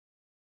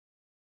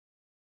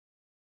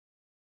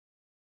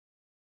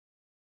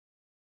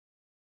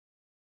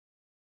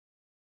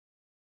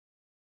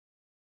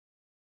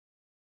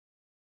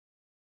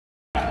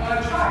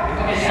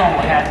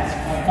triangle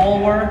has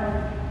forward,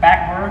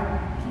 backward,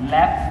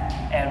 left,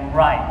 and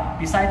right.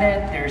 Beside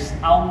that, there's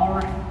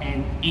outward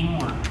and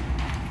inward.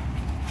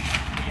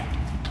 Yeah.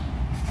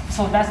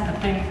 So that's the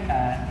thing,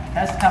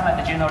 that's kind of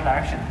the general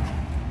direction.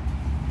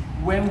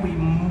 When we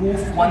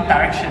move one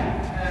direction,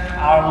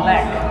 our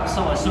leg,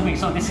 so assuming,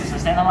 so this is the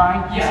center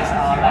line, this is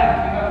our leg.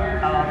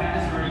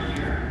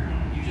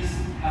 You just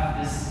have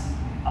this.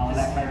 Our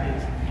leg like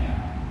this.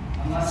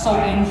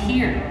 So in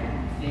here,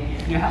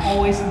 you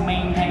always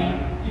maintain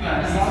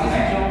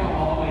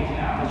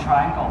the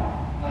triangle.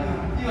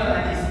 You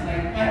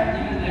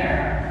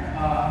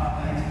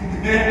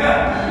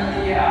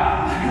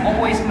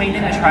always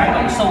maintain a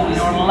triangle, so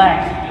your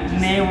leg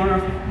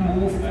never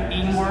move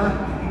inward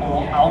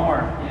or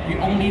outward. You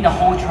only the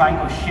whole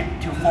triangle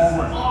shift to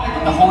forward,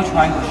 the whole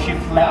triangle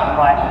shift left,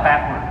 right, or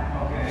backward.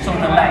 So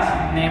the leg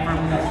never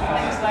moves.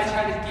 It's like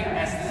trying to give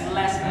as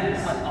less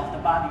movement of the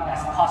body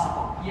as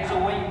possible. So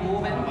when you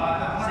move it,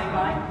 same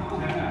line,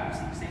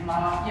 same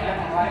line,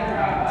 left,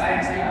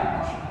 right,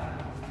 same.